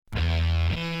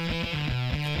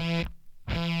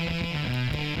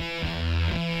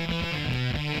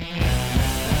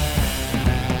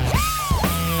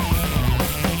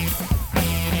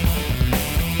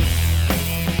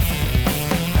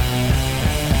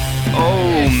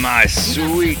Oh, my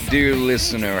sweet dear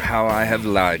listener, how I have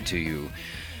lied to you.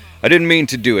 I didn't mean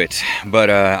to do it,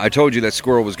 but I told you that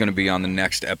Squirrel was going to be on the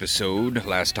next episode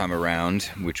last time around,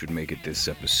 which would make it this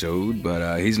episode,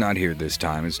 but he's not here this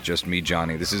time. It's just me,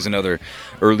 Johnny. This is another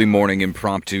early morning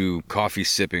impromptu coffee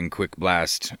sipping quick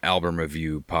blast album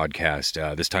review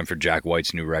podcast, this time for Jack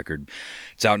White's new record.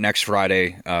 It's out next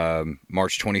Friday,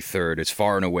 March 23rd. It's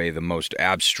far and away the most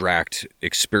abstract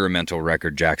experimental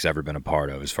record Jack's ever been a part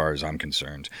of, as far as I'm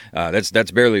concerned. That's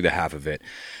barely the half of it.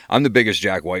 I'm the biggest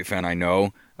Jack White fan I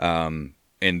know.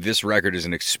 And this record is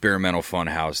an experimental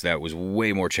funhouse that was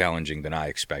way more challenging than I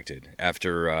expected.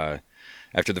 After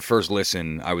the first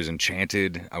listen, I was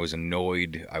enchanted, I was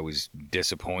annoyed, I was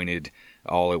disappointed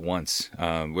all at once.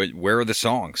 Where are the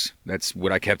songs? That's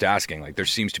what I kept asking. Like, there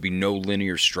seems to be no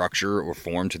linear structure or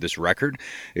form to this record.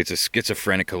 It's a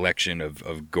schizophrenic collection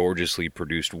of gorgeously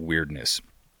produced weirdness.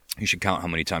 You should count how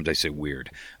many times I say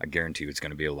weird. I guarantee you it's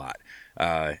going to be a lot.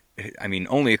 I mean,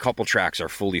 only a couple tracks are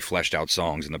fully fleshed out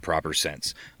songs in the proper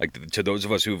sense. Like, to those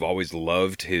of us who've always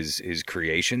loved his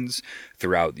creations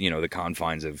throughout, the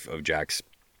confines of Jack's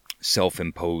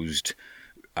self-imposed,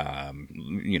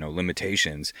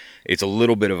 limitations, it's a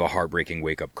little bit of a heartbreaking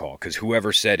wake-up call, because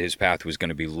whoever said his path was going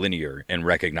to be linear and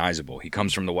recognizable, he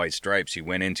comes from the White Stripes, he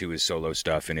went into his solo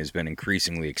stuff and has been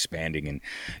increasingly expanding and,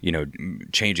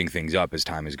 changing things up as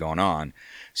time has gone on.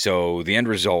 So the end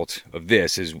result of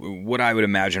this is what I would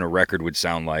imagine a record would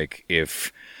sound like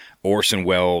if Orson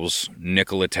Welles,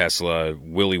 Nikola Tesla,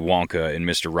 Willy Wonka, and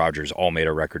Mr. Rogers all made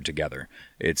a record together.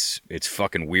 It's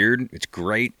fucking weird. It's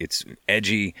great. It's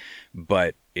edgy,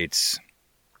 but it's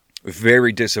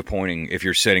very disappointing if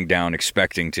you're sitting down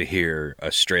expecting to hear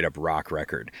a straight-up rock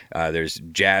record. There's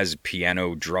jazz,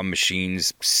 piano, drum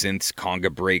machines, synths, conga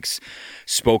breaks,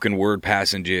 spoken word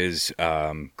passages,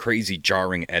 crazy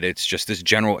jarring edits, just this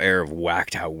general air of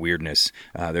whacked-out weirdness.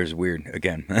 There's weird,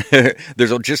 again.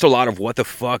 There's just a lot of what the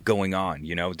fuck going on,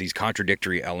 these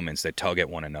contradictory elements that tug at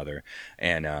one another,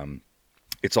 and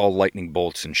it's all lightning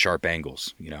bolts and sharp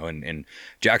angles, and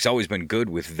Jack's always been good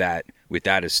with that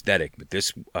aesthetic, but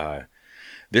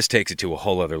this takes it to a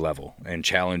whole other level, and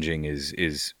challenging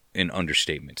is an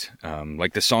understatement.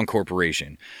 Like the song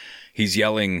Corporation, he's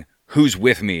yelling, "Who's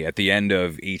with me?" at the end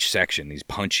of each section, these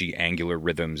punchy angular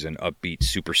rhythms and upbeat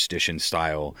superstition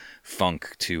style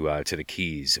funk to the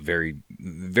keys, very,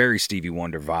 very Stevie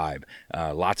Wonder vibe,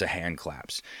 lots of hand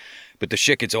claps. But the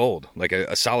shit gets old. Like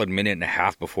a solid minute and a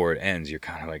half before it ends, you're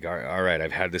kind of like, all right,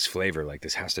 I've had this flavor. Like,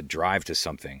 this has to drive to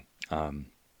something.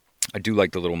 I do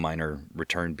like the little minor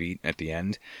return beat at the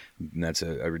end. And that's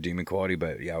a redeeming quality.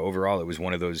 But yeah, overall, it was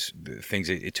one of those things.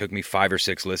 It took me 5 or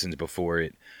 6 listens before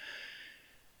it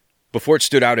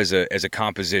stood out as a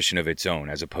composition of its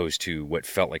own, as opposed to what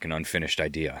felt like an unfinished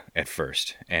idea at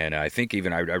first. And I think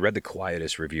even I read the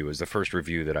Quietus review as the first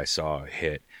review that I saw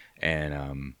hit,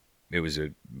 and it was a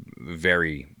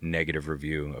very negative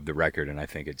review of the record, and I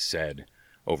think it said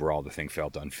overall the thing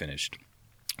felt unfinished.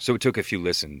 So it took a few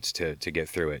listens to get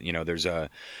through it. There's a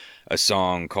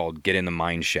song called "Get in the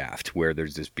Mine Shaft" where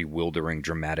there's this bewildering,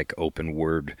 dramatic open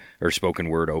word or spoken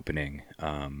word opening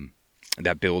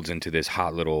that builds into this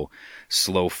hot little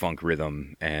slow funk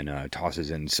rhythm and tosses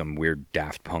in some weird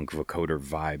Daft Punk vocoder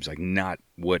vibes, like not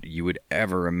what you would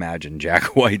ever imagine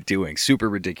Jack White doing. Super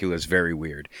ridiculous, very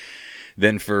weird.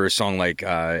 Then for a song like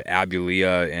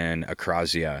Abulia and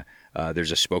Acrasia,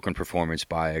 there's a spoken performance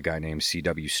by a guy named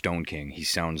C.W. Stone King. He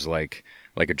sounds like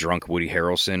a drunk Woody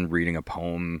Harrelson reading a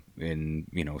poem in,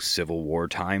 Civil War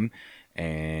time.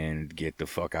 And get the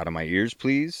fuck out of my ears,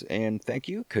 please, and thank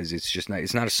you, because it's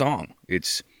not a song.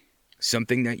 It's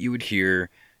something that you would hear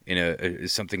in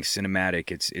something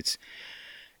cinematic.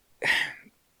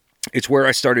 It's where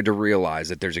I started to realize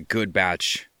that there's a good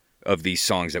batch of these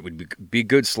songs that would be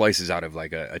good slices out of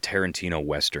like a Tarantino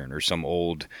Western or some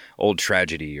old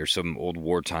tragedy or some old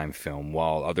wartime film,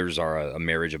 while others are a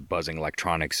marriage of buzzing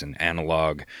electronics and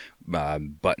analog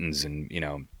buttons and,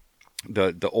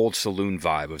 the old saloon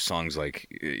vibe of songs like,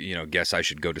 Guess I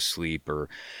Should Go to Sleep, or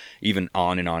even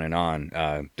On and On and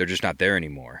On. They're just not there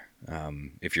anymore.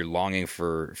 If you're longing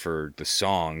for the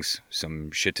songs,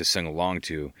 some shit to sing along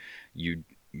to,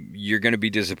 you're going to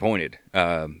be disappointed.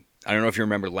 I don't know if you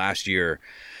remember last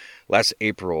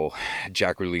April,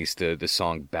 Jack released the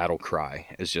song Battle Cry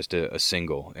as just a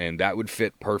single, and that would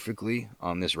fit perfectly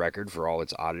on this record for all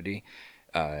its oddity.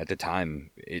 At the time,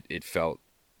 it felt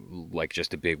like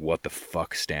just a big what the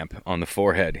fuck stamp on the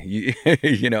forehead.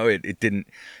 It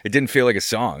didn't feel like a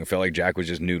song. It felt like Jack was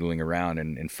just noodling around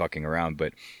and fucking around,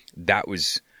 but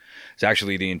it's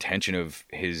actually the intention of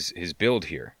his build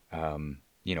here.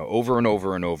 Over and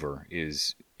over and over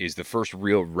is is the first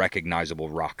real recognizable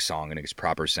rock song in its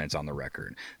proper sense on the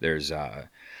record. There's a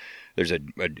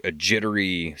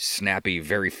jittery, snappy,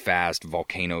 very fast,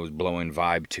 volcanoes blowing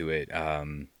vibe to it,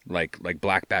 like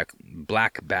Black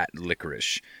Bat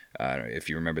Licorice. If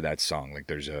you remember that song, like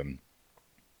there's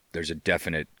a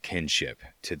definite kinship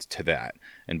to that.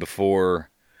 And before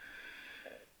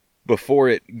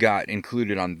it got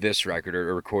included on this record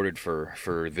or recorded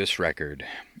for this record,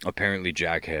 apparently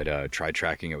Jack had tried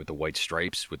tracking it with the White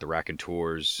Stripes, with the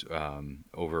Raconteurs,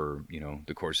 over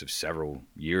the course of several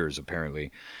years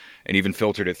apparently, and even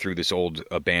filtered it through this old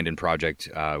abandoned project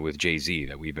with Jay-Z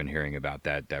that we've been hearing about,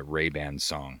 that Ray-Ban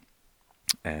song.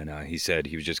 And he said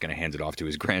he was just going to hand it off to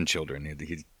his grandchildren.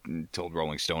 He told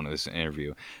Rolling Stone in this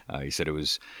interview, he said it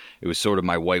was sort of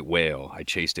my white whale. I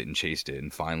chased it,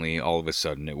 and finally, all of a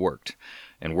sudden, it worked.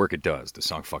 And work it does. The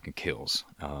song fucking kills.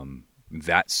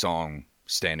 That song,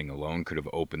 standing alone, could have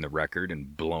opened the record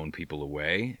and blown people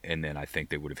away, and then I think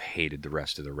they would have hated the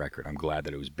rest of the record. I'm glad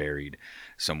that it was buried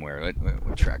somewhere.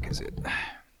 What track is it?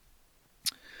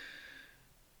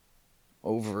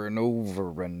 Over and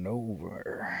over and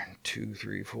over. 2,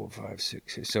 3, 4, 5,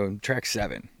 6. So track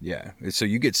 7. Yeah. So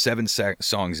you get 7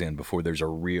 songs in before there's a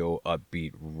real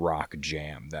upbeat rock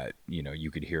jam that,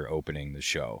 you could hear opening the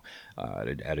show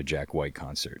at a Jack White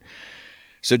concert.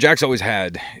 So Jack's always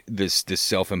had this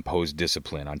self-imposed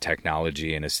discipline on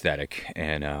technology and aesthetic.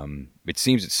 And it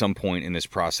seems at some point in this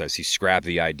process, he scrapped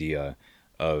the idea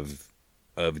of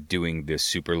doing this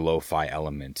super lo-fi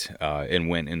element and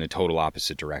went in the total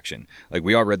opposite direction. Like,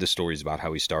 we all read the stories about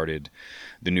how he started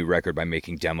the new record by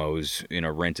making demos in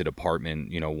a rented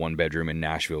apartment, 1 bedroom in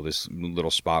Nashville, this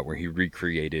little spot where he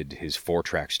recreated his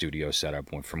 4-track studio setup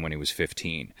from when he was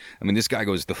 15. I mean, this guy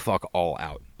goes the fuck all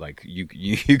out. Like, you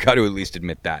got to at least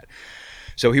admit that.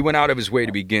 So he went out of his way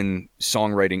to begin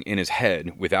songwriting in his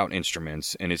head without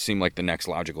instruments, and it seemed like the next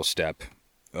logical step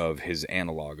of his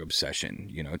analog obsession,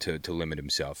 to limit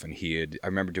himself. And he did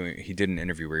an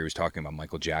interview where he was talking about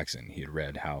Michael Jackson. He had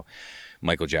read how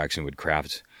Michael Jackson would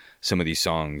craft some of these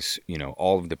songs,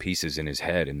 all of the pieces in his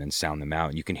head and then sound them out.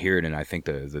 And you can hear it in, I think,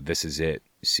 the This Is It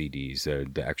CDs,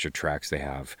 the extra tracks they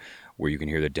have, where you can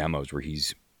hear the demos where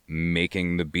he's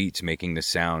making the beats, making the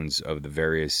sounds of the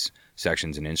various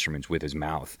sections and instruments with his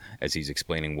mouth as he's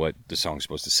explaining what the song's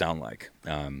supposed to sound like.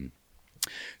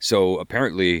 So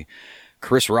apparently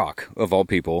Chris Rock, of all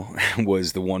people,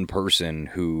 was the one person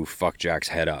who fucked Jack's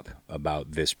head up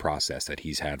about this process that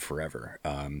he's had forever.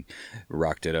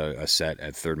 Rock did a set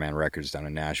at Third Man Records down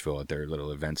in Nashville at their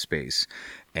little event space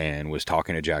and was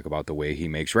talking to Jack about the way he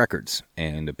makes records.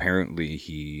 And apparently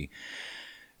he,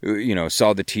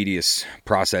 saw the tedious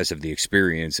process of the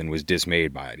experience and was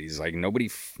dismayed by it. He's like, nobody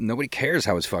cares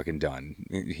how it's fucking done,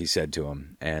 he said to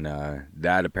him. And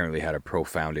that apparently had a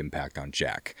profound impact on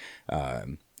Jack.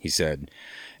 He said,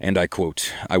 and I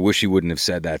quote, "I wish he wouldn't have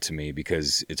said that to me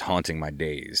because it's haunting my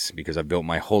days, because I built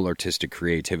my whole artistic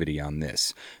creativity on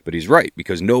this." But he's right,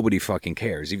 because nobody fucking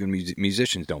cares. Even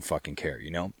musicians don't fucking care,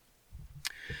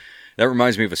 That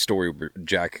reminds me of a story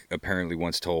Jack apparently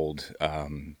once told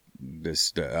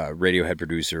this Radiohead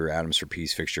producer, Atoms for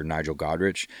Peace fixture Nigel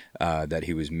Godrich, that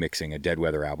he was mixing a Dead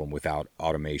Weather album without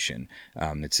automation.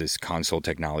 It's this console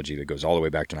technology that goes all the way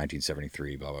back to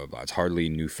 1973, blah, blah, blah. It's hardly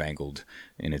newfangled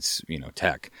in its,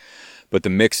 tech. But the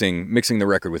mixing the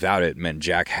record without it meant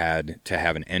Jack had to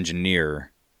have an engineer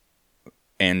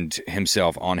and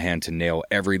himself on hand to nail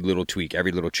every little tweak,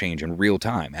 every little change in real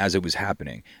time as it was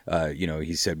happening.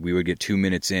 He said we would get 2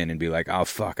 minutes in and be like, oh,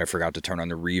 fuck, I forgot to turn on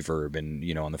the reverb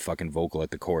and, on the fucking vocal at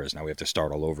the chorus. Now we have to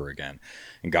start all over again.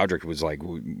 And Godric was like,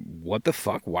 what the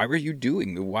fuck? Why would you do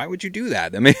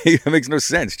that? That makes no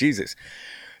sense. Jesus.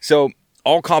 So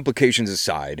all complications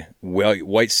aside,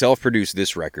 White self-produced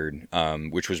this record,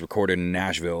 which was recorded in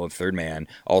Nashville at Third Man,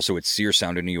 also at Sear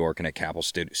Sound in New York and at Capitol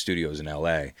Studios in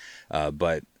L.A.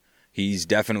 But he's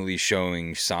definitely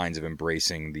showing signs of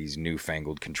embracing these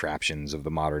newfangled contraptions of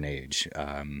the modern age.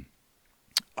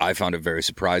 I found it very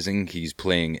surprising. He's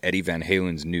playing Eddie Van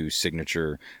Halen's new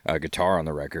signature guitar on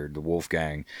the record, the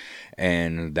Wolfgang,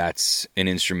 and that's an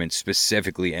instrument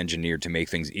specifically engineered to make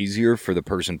things easier for the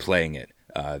person playing it.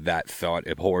 That thought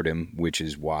abhorred him, which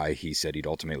is why he said he'd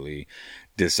ultimately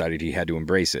decided he had to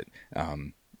embrace it.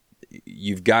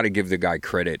 You've got to give the guy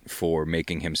credit for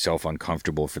making himself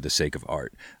uncomfortable for the sake of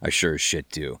art. I sure as shit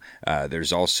do.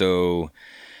 There's also,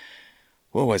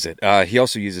 what was it? He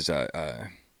also uses a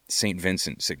St.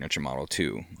 Vincent signature model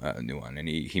too, a new one. And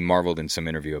he marveled in some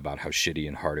interview about how shitty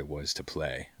and hard it was to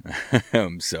play.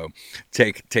 So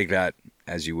take that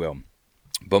as you will.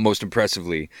 But most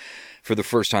impressively, for the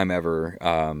first time ever,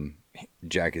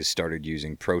 Jack has started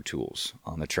using Pro Tools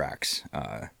on the tracks.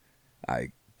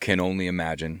 I can only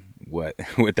imagine what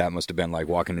that must have been like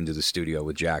walking into the studio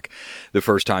with Jack the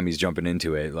first time he's jumping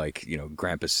into it, like, you know,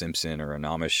 Grandpa Simpson or an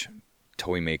Amish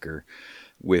toy maker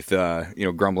with, you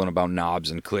know, grumbling about knobs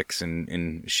and clicks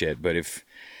and shit. But if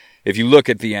you look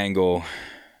at the angle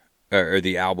or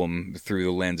the album through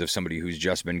the lens of somebody who's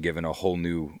just been given a whole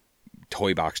new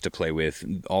toy box to play with,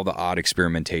 all the odd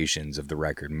experimentations of the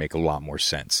record make a lot more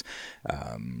sense.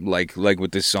 Like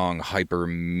with this song Hyper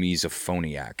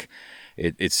Mesophoniac,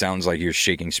 it sounds like you're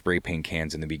shaking spray paint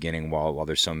cans in the beginning while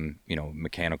there's some, you know,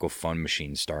 mechanical fun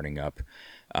machine starting up.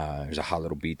 There's a hot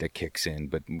little beat that kicks in,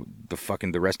 but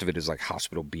the rest of it is like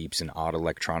hospital beeps and odd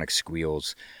electronic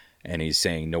squeals. And he's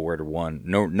saying nowhere to run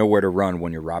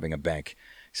when you're robbing a bank.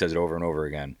 He says it over and over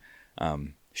again.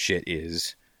 Shit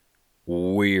is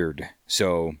weird.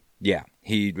 So yeah,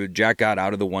 Jack got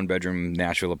out of the 1-bedroom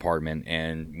Nashville apartment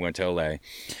and went to LA.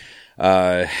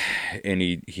 And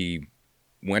he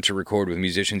went to record with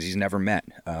musicians he's never met,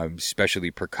 especially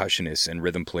percussionists and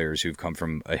rhythm players who've come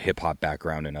from a hip-hop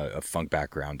background and a funk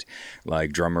background,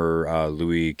 like drummer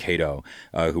Louis Cato,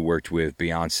 who worked with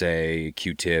Beyonce,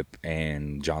 Q-Tip,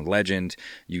 and John Legend.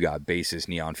 You got bassist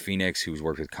Neon Phoenix, who's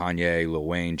worked with Kanye, Lil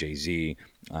Wayne, Jay-Z,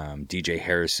 DJ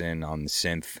Harrison on the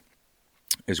synth,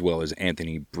 as well as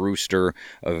Anthony Brewster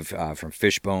from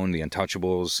Fishbone, The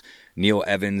Untouchables, Neil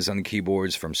Evans on the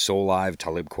keyboards from Soul Live,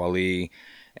 Talib Kweli,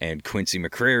 and Quincy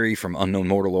McCrary from Unknown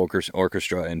Mortal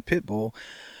Orchestra and Pitbull.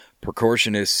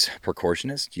 Percussionist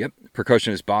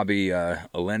Bobby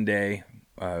Allende,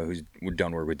 who's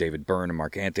done work with David Byrne and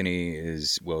Mark Anthony,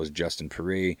 as well as Justin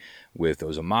Perry with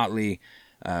Oza Motley.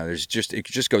 It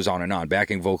just goes on and on.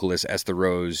 Backing vocalists Esther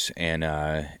Rose and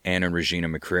Anna and Regina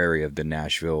McCrary of the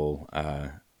Nashville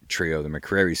trio, the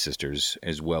McCrary sisters,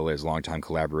 as well as longtime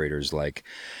collaborators like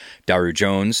Daru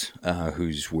Jones,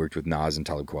 who's worked with Nas and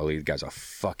Talib Kweli. The guy's a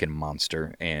fucking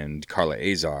monster. And Carla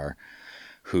Azar,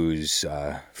 who's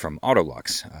from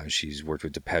Autolux. She's worked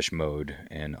with Depeche Mode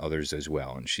and others as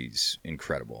well, and she's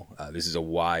incredible. This is a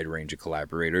wide range of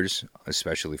collaborators,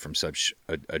 especially from such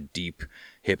a deep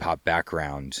hip-hop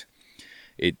background.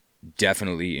 It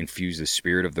definitely infused the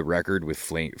spirit of the record with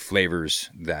flavors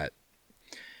that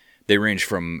they range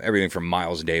from everything from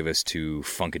Miles Davis to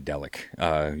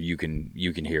Funkadelic. You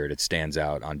can hear it. It stands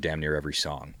out on damn near every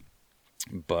song.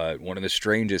 But one of the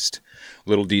strangest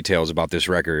little details about this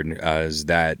record is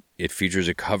that it features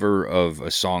a cover of a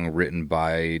song written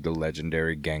by the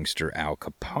legendary gangster Al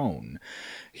Capone.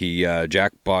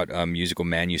 Jack bought a musical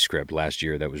manuscript last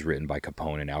year that was written by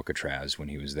Capone in Alcatraz when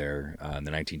he was there in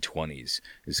the 1920s.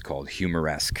 It's called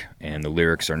Humoresque, and the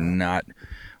lyrics are not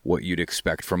what you'd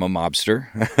expect from a mobster.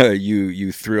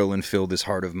 You thrill and fill this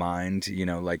heart of mine,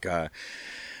 like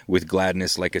with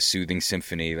gladness like a soothing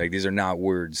symphony. Like, these are not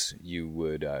words you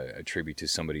would attribute to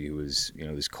somebody who is,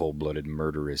 this cold-blooded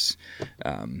murderous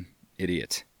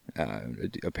idiot.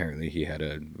 Apparently he had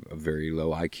a very low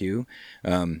IQ.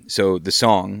 So the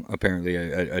song, apparently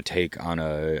a take on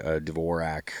a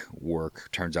Dvorak work,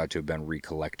 turns out to have been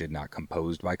recollected, not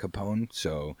composed by Capone.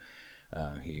 So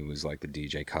he was like the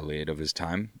DJ Khaled of his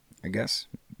time, I guess.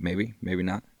 Maybe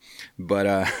not.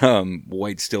 But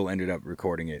White still ended up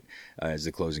recording it as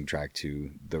the closing track to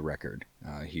the record.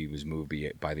 He was moved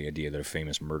by the idea that a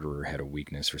famous murderer had a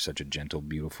weakness for such a gentle,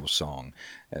 beautiful song,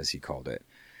 as he called it.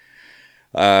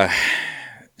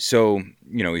 So,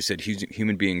 he said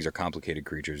human beings are complicated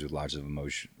creatures with lots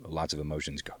of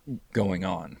emotions going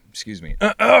on. Excuse me.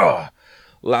 I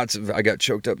got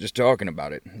choked up just talking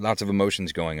about it. Lots of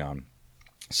emotions going on.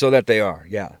 So that they are,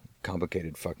 yeah,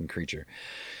 complicated fucking creature.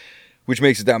 Which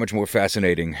makes it that much more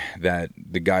fascinating that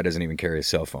the guy doesn't even carry a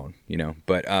cell phone,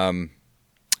 But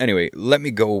anyway, let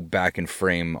me go back and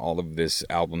frame all of this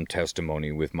album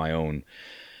testimony with my own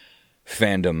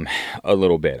fandom a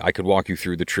little bit. I could walk you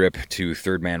through the trip to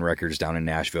Third Man Records down in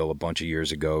Nashville a bunch of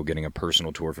years ago, getting a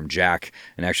personal tour from Jack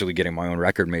and actually getting my own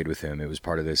record made with him. It was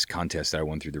part of this contest that I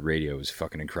won through the radio. It was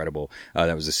fucking incredible.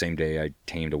 That was the same day I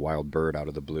tamed a wild bird out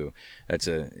of the blue. That's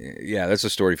a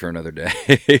story for another day.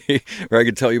 Where I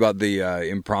could tell you about the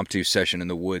impromptu session in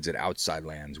the woods at Outside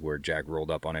Lands where Jack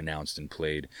rolled up unannounced and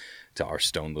played to our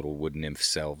stone little wood nymph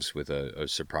selves with a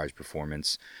surprise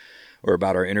performance. Or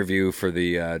about our interview for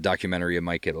the documentary It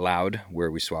Might Get Loud, where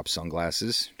we swapped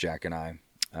sunglasses, Jack and I.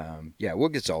 We'll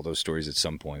get to all those stories at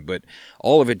some point. But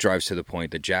all of it drives to the point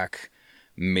that Jack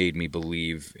made me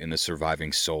believe in the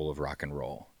surviving soul of rock and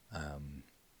roll.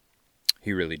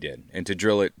 He really did. And to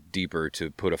drill it deeper, to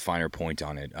put a finer point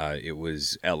on it, it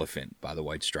was Elephant by the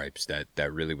White Stripes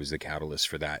that really was the catalyst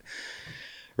for that.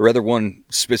 or rather one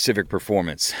specific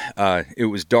performance.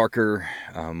 It was darker,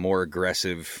 more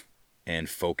aggressive, and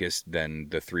focused than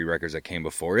the 3 records that came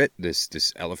before it.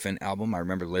 This Elephant album, I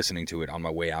remember listening to it on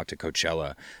my way out to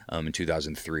Coachella in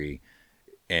 2003,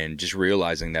 and just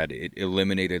realizing that it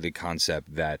eliminated the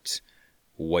concept that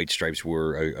White Stripes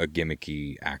were a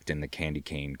gimmicky act in the candy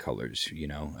cane colors.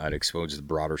 It exposed the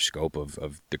broader scope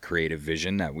of the creative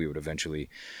vision that we would eventually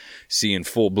see in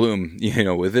full bloom,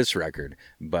 with this record.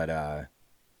 But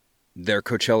their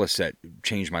Coachella set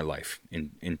changed my life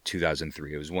in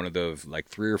 2003. It was one of the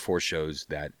 3 or 4 shows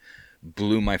that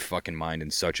blew my fucking mind in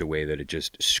such a way that it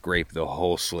just scraped the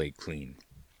whole slate clean.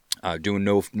 Doing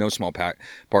no small part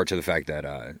to the fact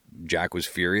that Jack was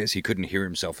furious. He couldn't hear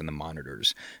himself in the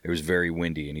monitors. It was very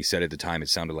windy, and he said at the time it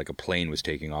sounded like a plane was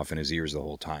taking off in his ears the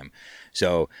whole time.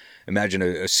 So imagine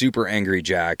a super angry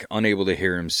Jack, unable to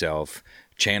hear himself,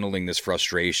 channeling this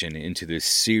frustration into this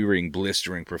searing,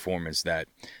 blistering performance that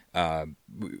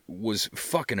was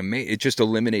fucking amazing. It just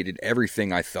eliminated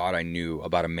everything I thought I knew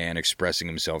about a man expressing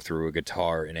himself through a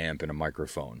guitar, an amp, and a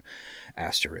microphone.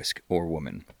 Asterisk, or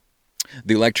woman.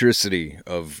 The electricity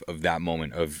of that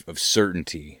moment of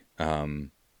certainty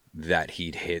that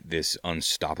he'd hit this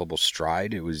unstoppable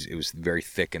stride, it was very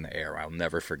thick in the air. I'll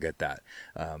never forget that.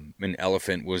 And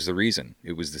Elephant was the reason.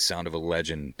 It was the sound of a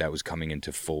legend that was coming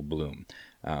into full bloom.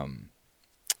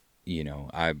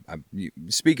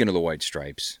 Speaking of the White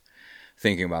Stripes,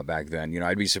 thinking about back then,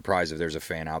 I'd be surprised if there's a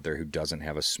fan out there who doesn't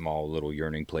have a small little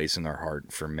yearning place in their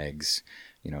heart for Meg's,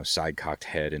 side-cocked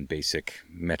head and basic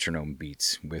metronome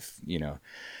beats with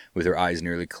her eyes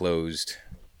nearly closed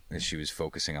as she was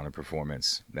focusing on the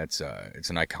performance. It's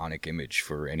an iconic image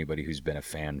for anybody who's been a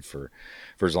fan for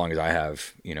as long as I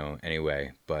have,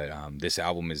 anyway. But this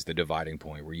album is the dividing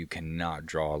point where you cannot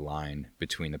draw a line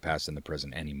between the past and the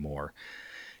present anymore,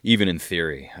 even in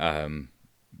theory.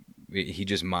 He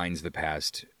just mines the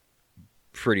past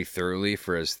pretty thoroughly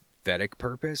for aesthetic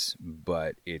purpose,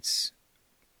 but it's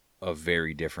a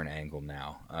very different angle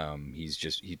now.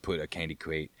 He put a candy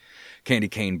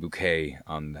cane bouquet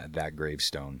on that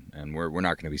gravestone, and we're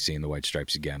not going to be seeing the White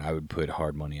Stripes again. I would put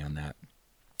hard money on that.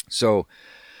 So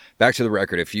back to the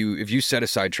record. If you set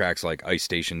aside tracks like Ice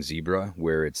Station Zebra,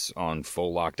 where it's on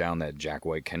full lockdown that Jack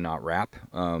White cannot rap,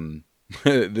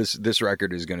 this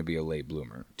record is going to be a late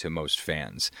bloomer to most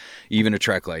fans. Even a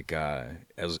track like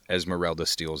Esmeralda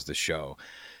Steals the Show,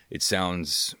 it's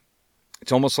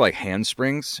almost like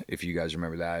Handsprings, if you guys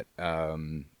remember that.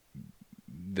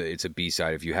 It's a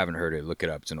B-side. If you haven't heard it, look it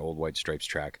up. It's an old White Stripes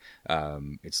track.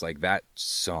 It's like that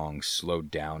song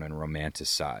slowed down and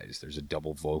romanticized. There's a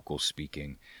double vocal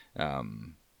speaking.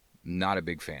 Not a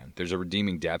big fan. There's a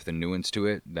redeeming depth and nuance to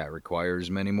it that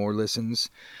requires many more listens,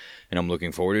 and I'm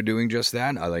looking forward to doing just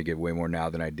that. I like it way more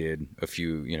now than I did a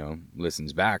few,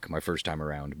 listens back my first time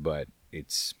around, but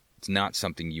it's not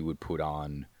something you would put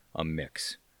on a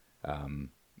mix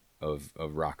of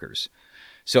rockers.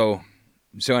 So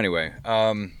anyway,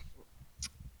 I'm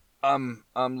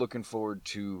looking forward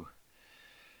to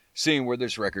seeing where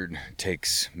this record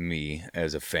takes me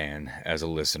as a fan, as a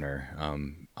listener.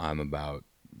 I'm about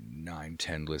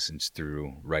 9-10 listens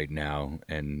through right now,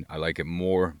 and I like it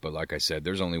more, but like I said,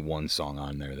 there's only one song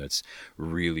on there that's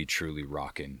really truly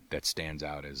rocking, that stands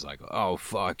out as like, oh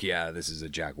fuck yeah, this is a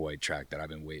Jack White track that I've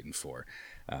been waiting for.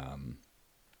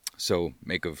 So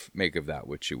make of that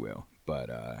what you will. But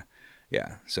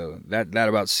yeah, so that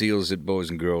about seals it, boys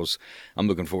and girls. I'm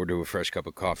looking forward to a fresh cup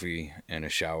of coffee and a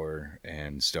shower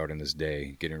and starting this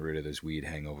day, getting rid of this weed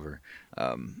hangover.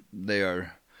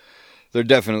 They're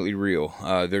definitely real.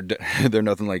 They're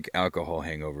nothing like alcohol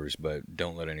hangovers, but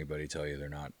don't let anybody tell you they're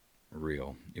not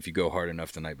real. If you go hard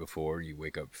enough the night before, you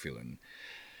wake up feeling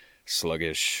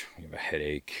sluggish, you have a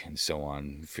headache, and so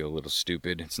on. You feel a little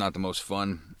stupid. It's not the most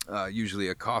fun. Usually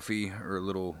a coffee or a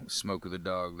little smoke of the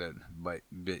dog that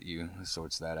bit you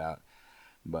sorts that out.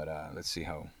 But let's see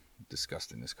how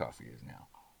disgusting this coffee is now.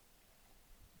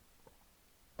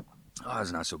 Oh,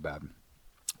 it's not so bad.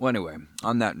 Well, anyway,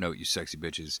 on that note, you sexy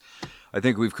bitches, I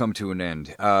think we've come to an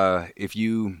end. If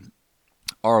you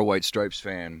are a White Stripes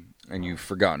fan and you've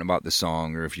forgotten about the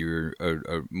song, or if you're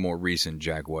a more recent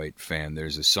Jack White fan,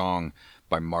 there's a song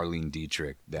by Marlene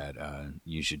Dietrich that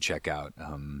you should check out.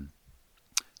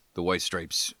 The White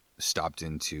Stripes stopped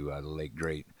into the late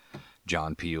great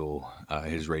John Peel,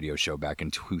 his radio show back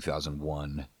in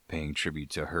 2001, paying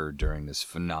tribute to her during this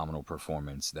phenomenal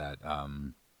performance that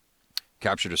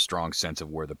captured a strong sense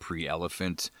of where the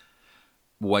pre-Elephant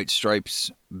White Stripes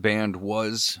band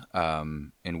was,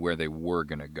 and where they were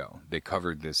going to go. They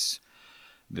covered this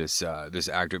this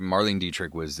actor. Marlene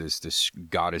Dietrich was this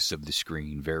goddess of the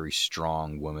screen, very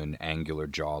strong woman, angular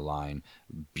jawline,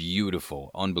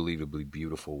 beautiful, unbelievably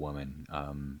beautiful woman,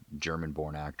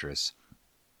 German-born actress.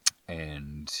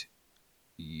 And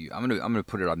I'm gonna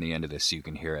put it on the end of this so you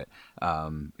can hear it.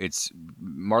 It's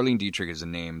Marlene Dietrich is a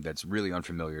name that's really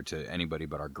unfamiliar to anybody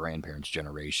but our grandparents'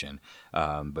 generation.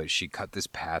 But she cut this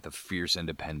path of fierce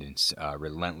independence,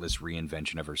 relentless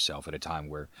reinvention of herself at a time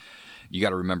where you got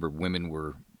to remember women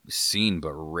were seen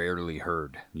but rarely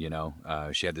heard.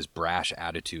 She had this brash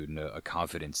attitude and a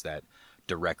confidence that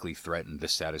directly threatened the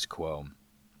status quo,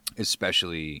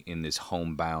 especially in this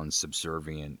homebound,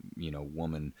 subservient,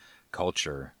 woman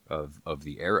culture of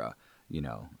the era.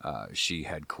 She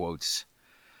had quotes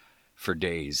for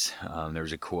days. There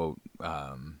was a quote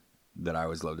that I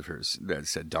always loved of hers that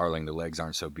said, "Darling, the legs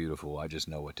aren't so beautiful, I just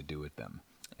know what to do with them."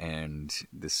 And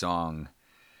the song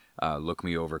Look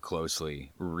Me Over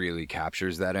Closely really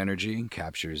captures that energy,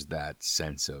 captures that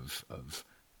sense of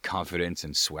confidence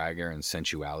and swagger and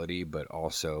sensuality, but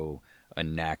also a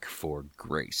knack for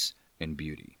grace and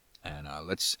beauty. And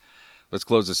let's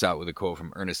close this out with a quote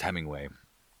from Ernest Hemingway.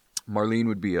 Marlene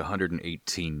would be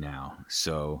 118 now,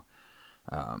 so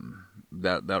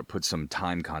that puts some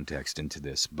time context into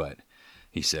this, but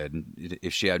he said,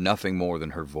 if she had nothing more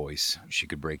than her voice, she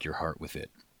could break your heart with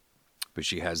it. But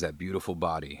she has that beautiful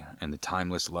body and the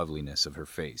timeless loveliness of her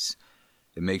face.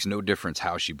 It makes no difference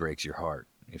how she breaks your heart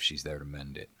if she's there to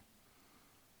mend it.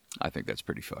 I think that's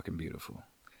pretty fucking beautiful.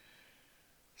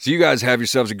 So you guys have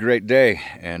yourselves a great day,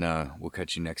 and we'll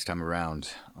catch you next time around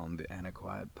on the Anna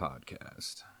Quiet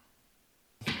Podcast.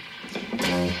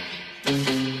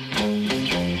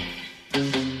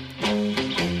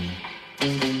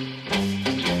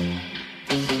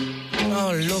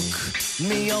 Oh, look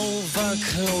me over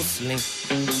closely.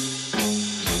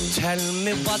 Tell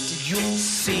me what you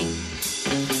see.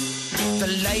 The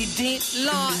lady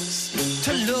likes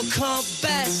to look her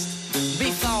best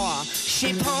before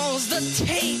she pours the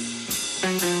tea.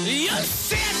 You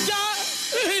sit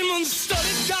down and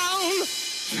study down.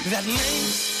 That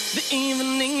makes the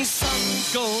evening sun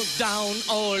go down.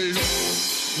 Oh,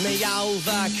 look me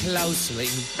over closely.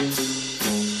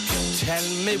 Tell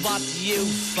me what you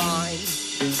find.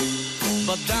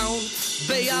 But don't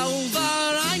be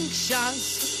over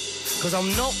anxious, 'cause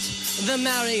I'm not the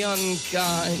Marion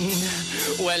kind.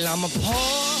 Well, I'm a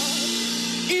pawn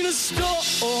in a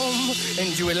storm,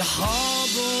 and you will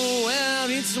harbor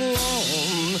where it's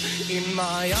warm. In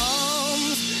my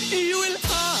arms, you will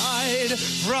hide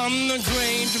from the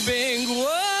great big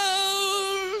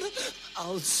world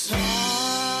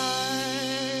outside.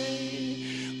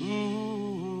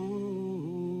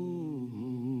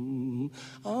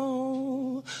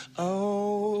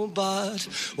 Oh, but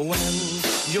when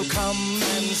you come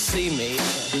and see me,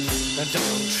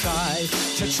 don't try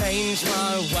to change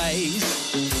my ways.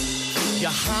 You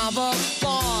have a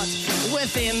spot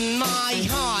within my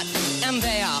heart, and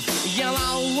there you'll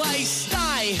always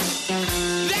stay.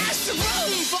 There's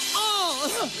room for all,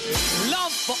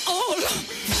 love for all,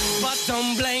 but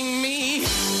don't blame me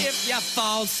if you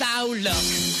fall. So look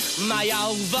me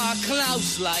over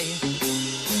closely,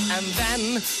 and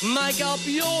then make up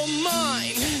your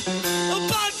mind.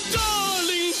 But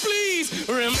darling, please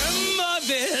remember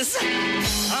this.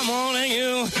 I'm warning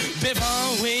you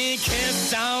before we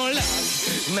kiss. Don't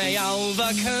look me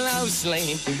over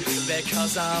closely,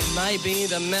 because I may be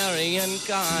the marrying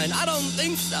kind. I don't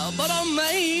think so, but I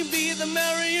may be the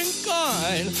marrying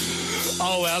kind.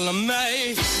 Oh, well, I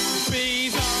may be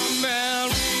the